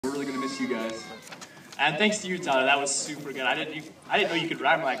really gonna miss you guys. And thanks to you, Tyler, that was super good. I didn't know you could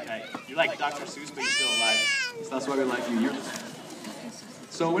rhyme like that. You're like Dr. Seuss, but you're still alive. So that's why we like you.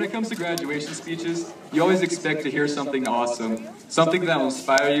 So when it comes to graduation speeches, you always expect to hear something awesome, something that will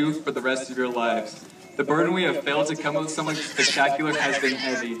inspire you for the rest of your lives. The burden we have failed to come up with something spectacular has been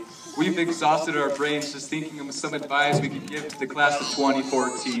heavy. We've exhausted our brains just thinking of some advice we could give to the class of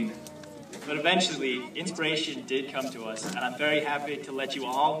 2014. But eventually, inspiration did come to us, and I'm very happy to let you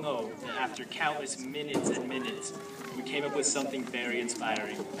all know that after countless minutes and minutes, we came up with something very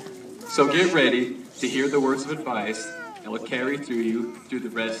inspiring. So get ready to hear the words of advice that will carry through you through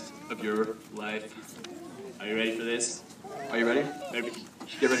the rest of your life. Are you ready for this? Are you ready? Maybe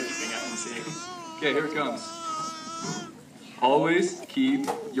Get ready. sing out and sing. Okay, here it comes. Always keep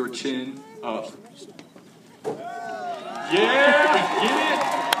your chin up. Yeah! Get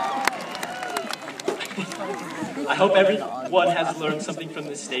it! I hope everyone has learned something from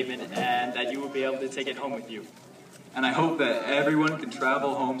this statement and that you will be able to take it home with you. And I hope that everyone can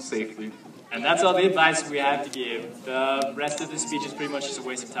travel home safely. And that's all the advice we have to give. The rest of the speech is pretty much just a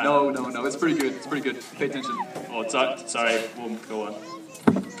waste of time. No, it's pretty good. It's pretty good. Pay attention. Oh, sorry, we'll go on.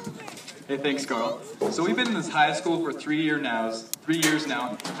 Hey, thanks, Carl. So we've been in this high school for 3 years now,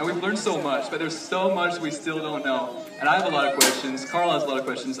 and we've learned so much, but there's so much we still don't know. And I have a lot of questions. Carl has a lot of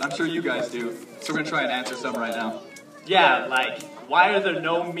questions. I'm sure you guys do. So we're going to try and answer some right now. Yeah, like, why are there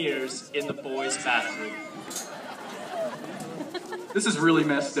no mirrors in the boys' bathroom? This is really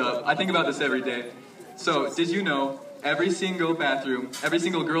messed up. I think about this every day. So, did you know every single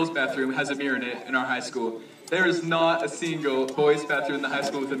girl's bathroom has a mirror in it in our high school? There is not a single boys' bathroom in the high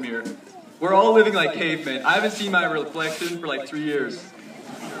school with a mirror. We're all living like cavemen. I haven't seen my reflection for like 3 years.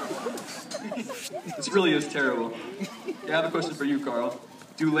 This really is terrible. Yeah, I have a question for you, Carl.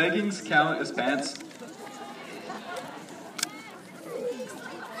 Do leggings count as pants?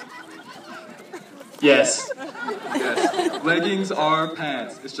 Yes. Yes. Leggings are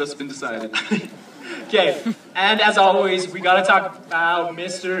pants. It's just been decided. Okay, and as always, we gotta talk about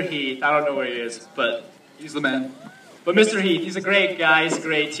Mr. Heath. I don't know where he is, but He's the man. Mr. Heath, he's a great guy, he's a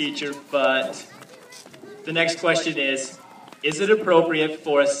great teacher, but the next question is it appropriate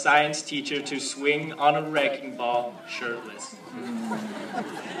for a science teacher to swing on a wrecking ball shirtless?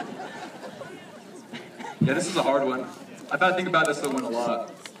 Yeah, this is a hard one. I've had to think about this one a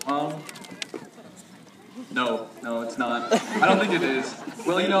lot. No, it's not. I don't think it is.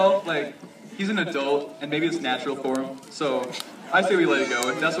 Well, you know, like, he's an adult, and maybe it's natural for him, so I say we let it go.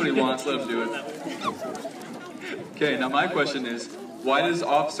 If that's what he wants, let him do it. Okay, now my question is, why does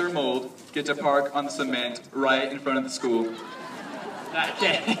Officer Mold get to park on the cement right in front of the school?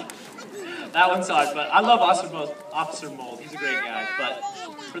 Okay, that one's hard, but I love Officer Mold. He's a great guy, but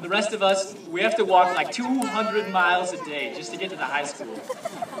for the rest of us, we have to walk like 200 miles a day just to get to the high school.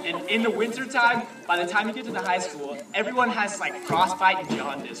 And in the wintertime, by the time you get to the high school, everyone has like frostbite and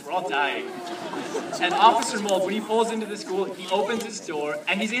jaundice. We're all dying. And Officer Mold, when he pulls into the school, he opens his door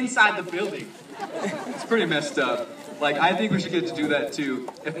and he's inside the building. It's pretty messed up. Like, I think we should get to do that too.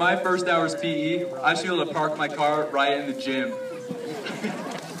 If my first hour is PE, I should be able to park my car right in the gym.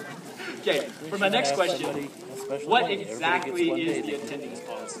 Okay, for my next question, what exactly is the attendance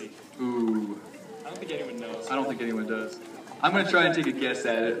policy? Ooh. I don't think anyone knows. I don't think anyone does. I'm going to try and take a guess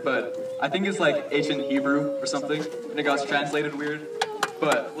at it, but I think it's like ancient Hebrew or something, and it got translated weird.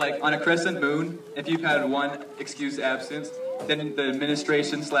 But, like, on a crescent moon, if you've had one excused absence, then the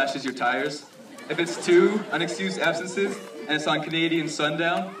administration slashes your tires. If it's 2 unexcused absences, and it's on Canadian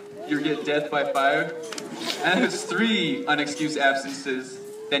sundown, you get death by fire. And if it's 3 unexcused absences,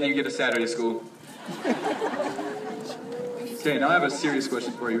 then you get a Saturday school. Okay, now I have a serious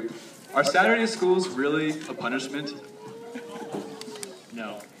question for you. Are Saturday schools really a punishment?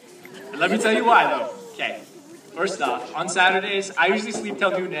 No. But let me tell you why, though. Okay, first off, on Saturdays, I usually sleep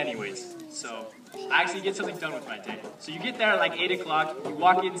till noon anyways, so I actually get something done with my day. So you get there at like 8 o'clock, you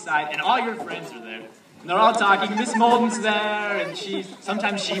walk inside, and all your friends are there. And they're all talking, Miss Molden's there, and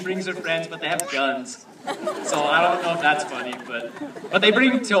sometimes she brings her friends, but they have guns. So I don't know if that's funny, but they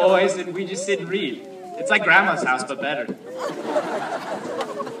bring toys, and we just sit and read. It's like Grandma's house, but better.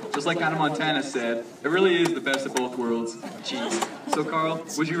 Just like Hannah Montana said, it really is the best of both worlds. Jeez. So Carl,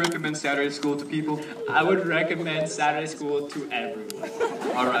 would you recommend Saturday school to people? I would recommend Saturday school to everyone.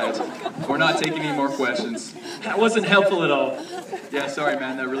 Alright, we're not taking any more questions. That wasn't helpful at all. Yeah, sorry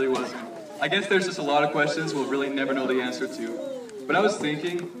man, that really wasn't. I guess there's just a lot of questions we'll really never know the answer to. But I was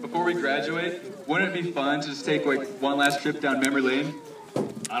thinking, before we graduate, wouldn't it be fun to just take like one last trip down memory lane?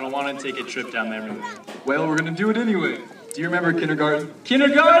 I don't want to take a trip down memory lane. Well, we're gonna do it anyway. Do you remember kindergarten?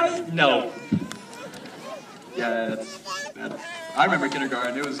 Kindergarten? No. Yeah, that's bad. I remember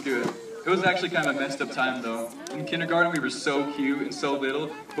kindergarten, it was good. It was actually kind of a messed up time though. In kindergarten we were so cute and so little,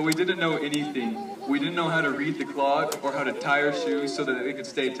 but we didn't know anything. We didn't know how to read the clock or how to tie our shoes so that they could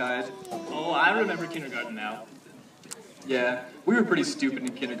stay tied. Oh, I remember kindergarten now. Yeah, we were pretty stupid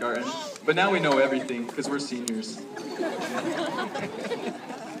in kindergarten, but now we know everything because we're seniors.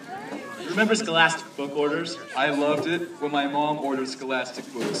 Remember Scholastic book orders? I loved it when my mom ordered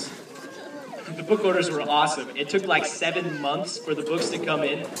Scholastic books. The book orders were awesome. It took like 7 months for the books to come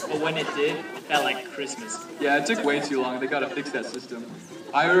in, but when it did, it felt like Christmas. Yeah, it took way too long. They gotta fix that system.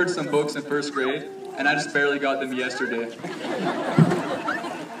 I ordered some books in first grade, and I just barely got them yesterday.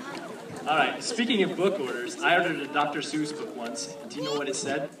 Alright, speaking of book orders, I ordered a Dr. Seuss book once. Do you know what it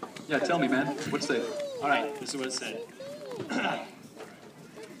said? Yeah, tell me, man. What's it say? Alright, this is what it said.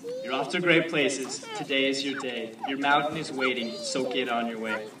 You're off to great places. Today is your day. Your mountain is waiting, so get on your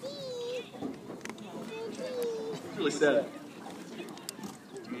way. It's really sad.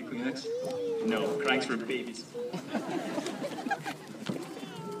 Do you need Kleenex? No, crying's for babies.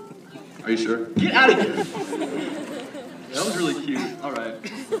 Are you sure? Get out of here! That was really cute. All right.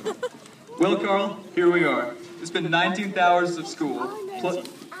 Well, Carl, here we are. It's been 19,000 hours of school, plus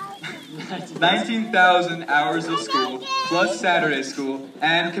 19,000 hours of school, plus Saturday school,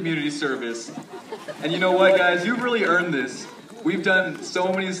 and community service. And you know what, guys? You've really earned this. We've done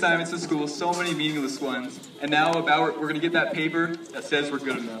so many assignments in school, so many meaningless ones, and now we're going to get that paper that says we're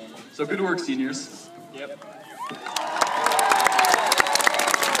good enough. So good work, seniors. Yep.